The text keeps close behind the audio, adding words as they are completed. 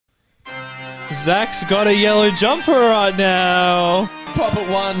Zach's got a yellow jumper right now. Puppet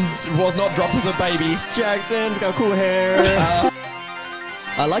 1 was not dropped as a baby. Jackson's got cool hair.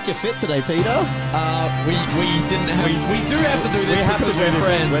 I like your fit today, Peter. We didn't have. We do have to do this because we're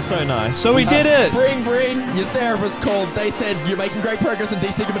friends. We're so nice. So we did it. Bring. Your therapist called. They said you're making great progress in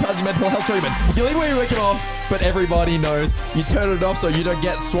destigmatizing mental health treatment. You leave where you're working off, but everybody knows you turn it off so you don't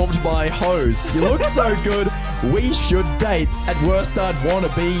get swamped by hoes. You look so good. We should date. At worst, I'd want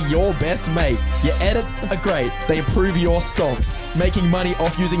to be your best mate. Your edits are great. They improve your stocks, making money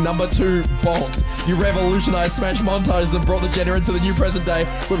off using number 2 bonks. You revolutionized Smash montages and brought the genre into the new present day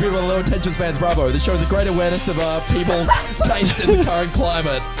where people with low attention spans. Bravo. This shows a great awareness of people's tastes in the current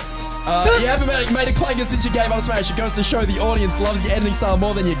climate. You haven't made a clanger since you gave up Smash. It goes to show the audience loves your editing style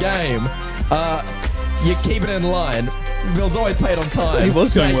more than your game. You keep it in line. Bill's always paid on time. He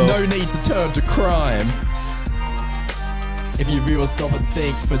was going well. No need to turn to crime. If your viewers stop and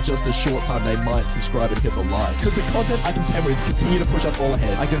think for just a short time, they might subscribe and hit the like. Because the content I contend with continue to push us all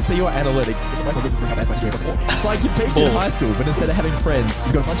ahead. I can see your analytics. It's almost like it's before. It's like you peaked in high school, but instead of having friends,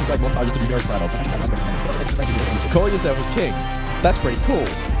 you've got a bunch of great montages to be very proud of. Call yourself a king. That's pretty cool.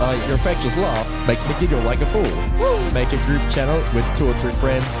 Your infectious laugh makes me giggle like a fool. Make a group channel with 2 or 3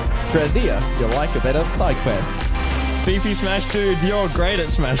 friends. Great idea. You'll like a better side quest. Beefy Smash Dudes, you're great at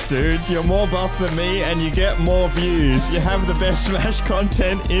Smash Dudes. You're more buff than me and you get more views. You have the best Smash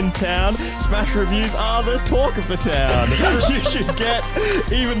content in town. Smash reviews are the talk of the town. You should get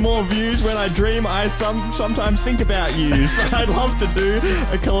even more views. When I dream, I sometimes think about you. So I'd love to do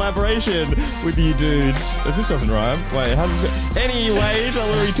a collaboration with you dudes. This doesn't rhyme. Wait, how does it... Anyways,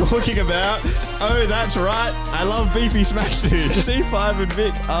 what are we talking about? Oh, that's right. I love Beefy Smash Dudes. C5 and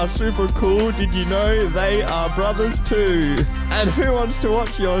Vic are super cool. Did you know they are brothers too? And who wants to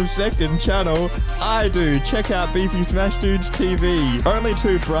watch your second channel? I do. Check out Beefy Smash Dudes TV. Only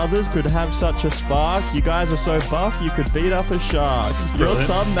 2 brothers could have such a spark. You guys are so buff you could beat up a shark. Your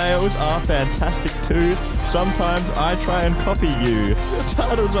thumbnails are fantastic too. Sometimes I try and copy you. Your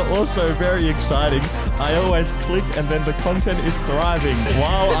titles are also very exciting. I always click and then the content is thriving.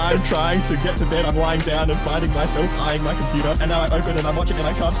 While I'm trying to get to bed, I'm lying down and finding myself eyeing my computer. And now I open and I'm watching and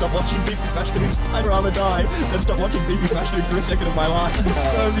I can't stop watching Beefy Smash Dudes. I'd rather die than stop watching Beefy Smash Dudes for a second of my life.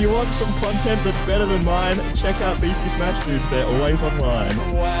 So if you want some content that's better than mine, check out Beefy Smash Dudes. They're always online.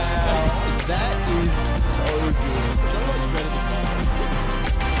 Wow, that is so good. So much better than mine.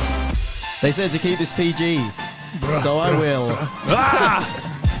 They said to keep this PG, so I will.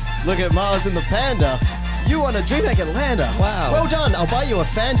 Look at Mars and the Panda. You won a DreamHack Atlanta. Wow. Well done. I'll buy you a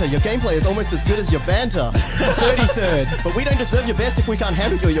Fanta. Your gameplay is almost as good as your banter. 33rd. But we don't deserve your best if we can't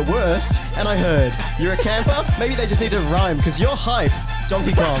handle your worst. And I heard, you're a camper? Maybe they just need to rhyme, because you're hype.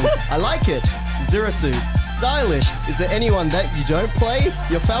 Donkey Kong. I like it. Zero Suit. Stylish. Is there anyone that you don't play?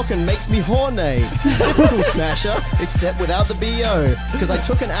 Your Falcon makes me horny. Typical Smasher, except without the BO. Because I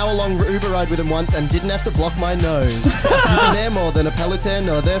took an hour-long Uber ride with him once and didn't have to block my nose. Using air more than a Peloton,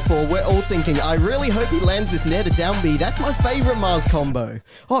 or therefore we're all thinking, I really hope he lands this Nair to down B. That's my favorite Mars combo.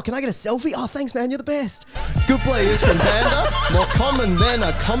 Oh, can I get a selfie? Oh, thanks, man. You're the best. Good players from Panda. More common than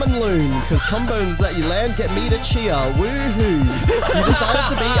a common loon. Because combos that you land get me to cheer. Woohoo. You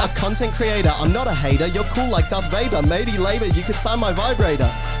decided to be a content creator. I'm not a hater. You're cool like Darth Vader. Matey labor, you could sign my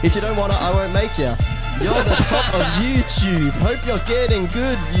vibrator. If you don't want it, I won't make ya. You're the top of YouTube. Hope you're getting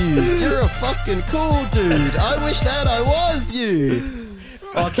good views. You're a fucking cool dude. I wish that I was you.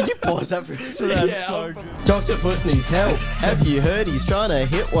 Oh, can you pause that for a second? That's so good. Dr. Puss needs help. Have you heard he's trying to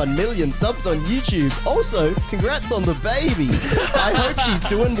hit 1 million subs on YouTube? Also, congrats on the baby. I hope she's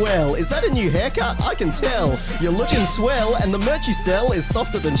doing well. Is that a new haircut? I can tell. You're looking swell, and the merch you sell is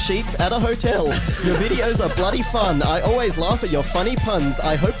softer than sheets at a hotel. Your videos are bloody fun. I always laugh at your funny puns.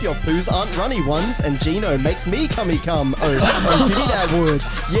 I hope your poos aren't runny ones, and Gino makes me cummy cum. Oh, pity that word.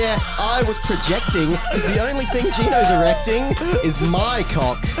 Yeah, I was projecting, because the only thing Gino's erecting is my cock.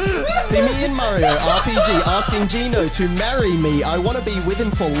 See me in Mario RPG asking Gino to marry me. I want to be with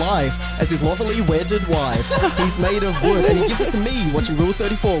him for life as his lawfully wedded wife. He's made of wood and he gives it to me watching Rule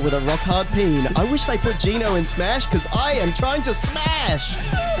 34 with a rock hard peen. I wish they put Gino in Smash because I am trying to smash.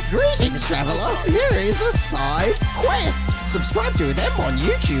 Greetings, traveler. Here is a side quest. Subscribe to them on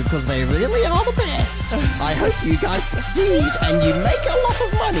YouTube because they really are the best. I hope you guys succeed and you make a lot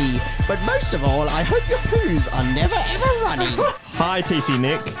of money. But most of all, I hope your poos are never ever running. Hi, TC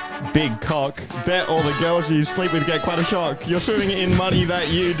Nick. Big cock. Bet all the girls you sleep with get quite a shock. You're swimming in money that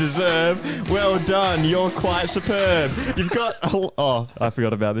you deserve. Well done. You're quite superb. You've got... Oh, I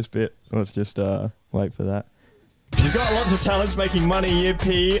forgot about this bit. Let's just wait for that. You've got lots of talents making money,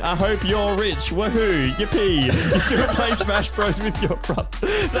 yippee. I hope you're rich. Woohoo, yippee. You still play Smash Bros with your brother.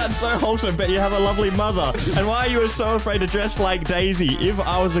 That's so wholesome, but you have a lovely mother. And why are you so afraid to dress like Daisy? If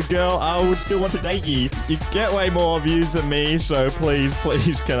I was a girl, I would still want to date you. You get way more views than me, so please,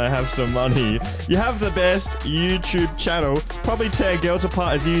 please, can I have some money? You have the best YouTube channel. Probably tear girls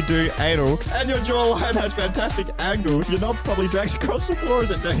apart as you do anal. And your jawline has fantastic angle. Your knob probably drags across the floor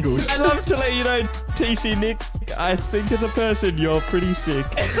as it dangles. I'd love to let you know, TC Nick, I think as a person, you're pretty sick.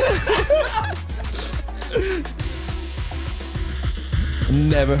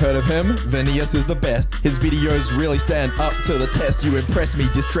 Never heard of him? Venius is the best. His videos really stand up to the test. You impress me,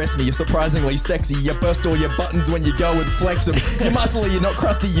 distress me, you're surprisingly sexy. You burst all your buttons when you go and flex them. You're muscly, you're not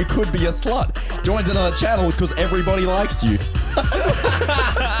crusty, you could be a slut. Join another channel because everybody likes you.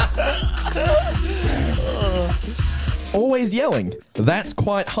 Always yelling. That's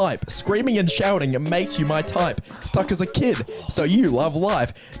quite hype. Screaming and shouting makes you my type. Stuck as a kid, so you love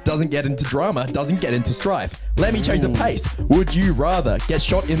life. Doesn't get into drama, doesn't get into strife. Let me change the pace. Would you rather get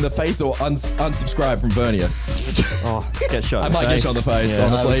shot in the face or unsubscribe from Vernius? Oh, get shot. I might get shot in the face,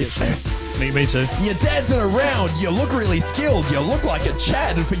 honestly. Me too. You're dancing around, you look really skilled, you look like a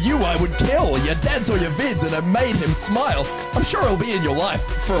Chad, and for you I would kill. Your dad saw your vids and it made him smile. I'm sure he'll be in your life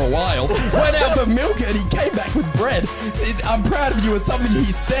for a while. Went out for milk and he came back with bread. I'm proud of you is something he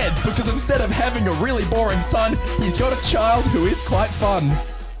said, because instead of having a really boring son, he's got a child who is quite fun.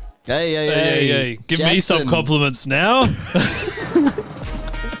 Hey. Give me some compliments now.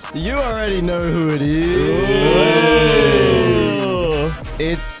 You already know who it is.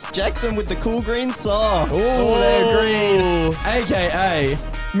 It's Jackson with the cool green sock. Oh, they're green. AKA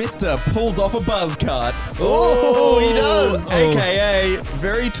Mr. Pulls Off a Buzz Cut. Oh, he does. AKA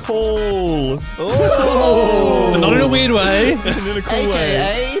very tall. Oh. Not in a weird way. In a cool way.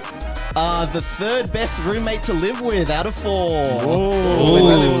 AKA the third best roommate to live with out of 4. Oh, When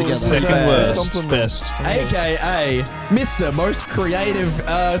we live together. Second worst. Compliment. Best. AKA Mr. Most Creative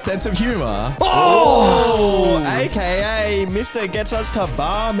Sense of Humor. Oh, AKA Mr. Gets us to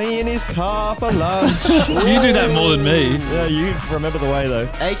bar me in his car for lunch. You do that more than me. Yeah, you remember the way though.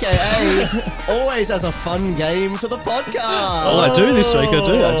 AKA always has a fun game for the podcast. Oh, I do this week. I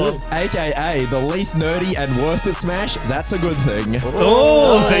do. AKA the least nerdy and worst at Smash. That's a good thing.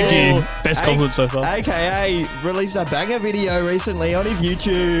 Oh, thank you. Best compliment so far. AKA released a banger video recently on his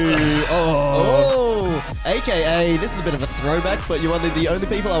YouTube. Oh, AKA, this is a bit of a throwback, but you are the only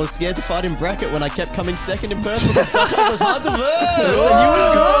people I was scared to fight in bracket when I kept coming second in person. The stuff was hard to verse, and you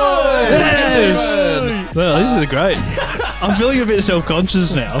were good. Yes. Well, this is great. I'm feeling a bit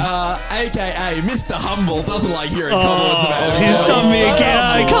self-conscious now. AKA Mr. Humble doesn't like hearing compliments about He's himself. done me again.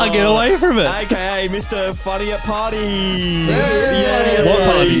 I can't get away from it. AKA Mr. Funny at Parties. What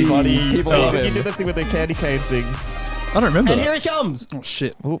party? Funny. People love He him. did the thing with the candy cane thing. I don't remember. And that. here he comes. Oh,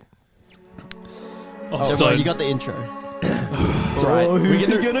 shit. Oop. Oh, Don't so worry, you got the intro. That's right. Who's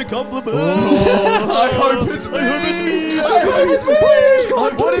he gonna compliment? I hope it's me. I hope it's me. Please,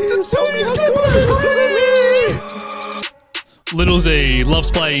 God, want him to tell me he's going to compliment me. Little Z loves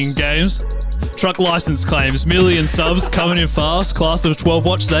playing games. Truck license claims, million subs coming in fast. Class of 12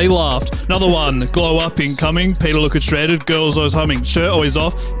 watch, they laughed. Another one, glow up incoming. Peter looking shredded, girls always humming. Shirt always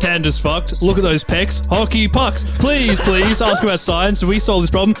off, tan just fucked. Look at those pecs, hockey pucks. Please, ask about science. We solve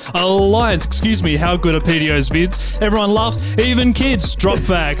this problem. Alliance, excuse me, how good are PDO's vids? Everyone laughs, even kids. Drop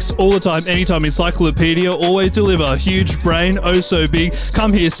facts all the time, anytime. Encyclopedia, always deliver. Huge brain, oh so big.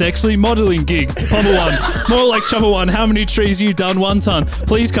 Come here sexily, modeling gig. Pummel one, more like chopper one. How many trees you done? 1 ton.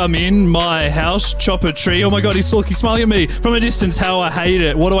 Please come in my house, chop a tree. Oh my god, he's smiling at me from a distance. How I hate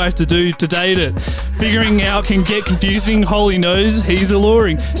it. What do I have to do to date it? Figuring out can get confusing. Holy knows, he's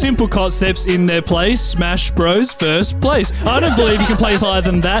alluring. Simple concepts in their place. Smash Bros first place. I don't believe you can place higher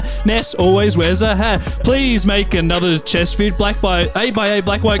than that. Ness always wears a hat. Please make another chest fit. Black by 8x8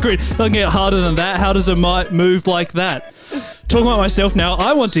 black white grid. Doesn't get harder than that. How does a might move like that? Talking about myself now,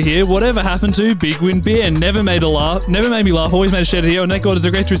 I want to hear whatever happened to Big Win Beer. Never made me laugh, always made a shed here. Oh, thank God, the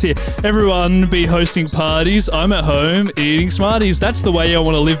director is here. Everyone be hosting parties. I'm at home eating Smarties. That's the way I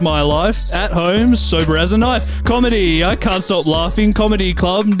want to live my life. At home, sober as a knife. Comedy, I can't stop laughing. Comedy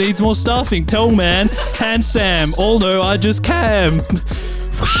club needs more staffing. Tell man, hand Sam. All know I just cam.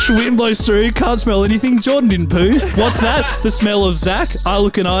 Wind blows through, can't smell anything. Jordan didn't poo. What's that? The smell of Zach. I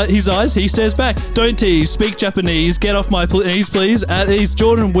look in his eyes, he stares back. Don't tease, speak Japanese. Get off my knees, please. At ease,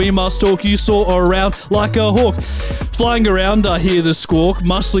 Jordan, we must talk. You soar around like a hawk. Flying around, I hear the squawk.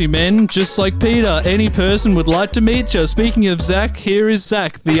 Muscly men, just like Peter. Any person would like to meet you. Speaking of Zach, here is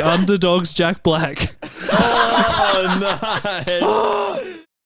Zach, the underdog's Jack Black. Oh, nice.